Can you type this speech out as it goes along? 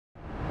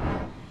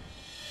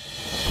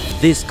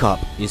This cup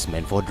is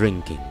meant for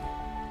drinking.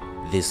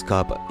 This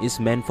cup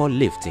is meant for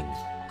lifting.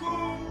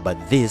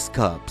 But these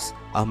cups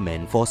are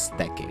meant for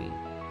stacking.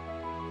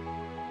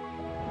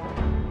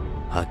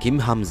 Hakim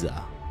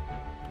Hamzah.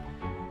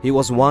 He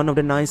was one of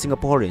the 9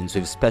 Singaporeans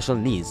with special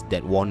needs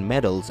that won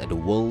medals at the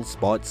World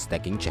Sports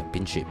Stacking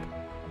Championship.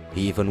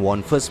 He even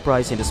won first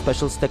prize in the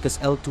Special Stackers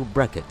L2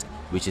 bracket,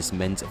 which is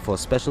meant for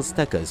special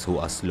stackers who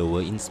are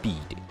slower in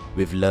speed.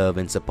 With love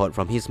and support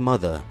from his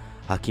mother,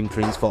 Hakim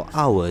trains for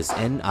hours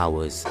and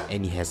hours,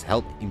 and he has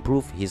helped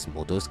improve his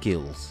motor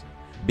skills.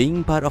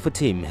 Being part of a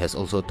team has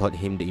also taught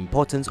him the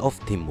importance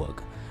of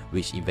teamwork,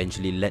 which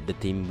eventually led the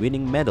team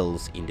winning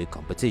medals in the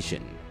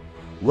competition.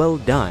 Well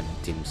done,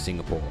 Team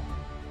Singapore.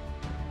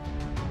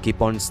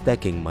 Keep on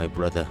stacking, my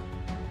brother.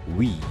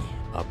 We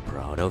are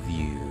proud of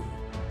you.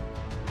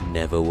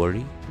 Never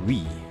worry,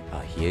 we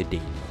are here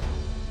daily.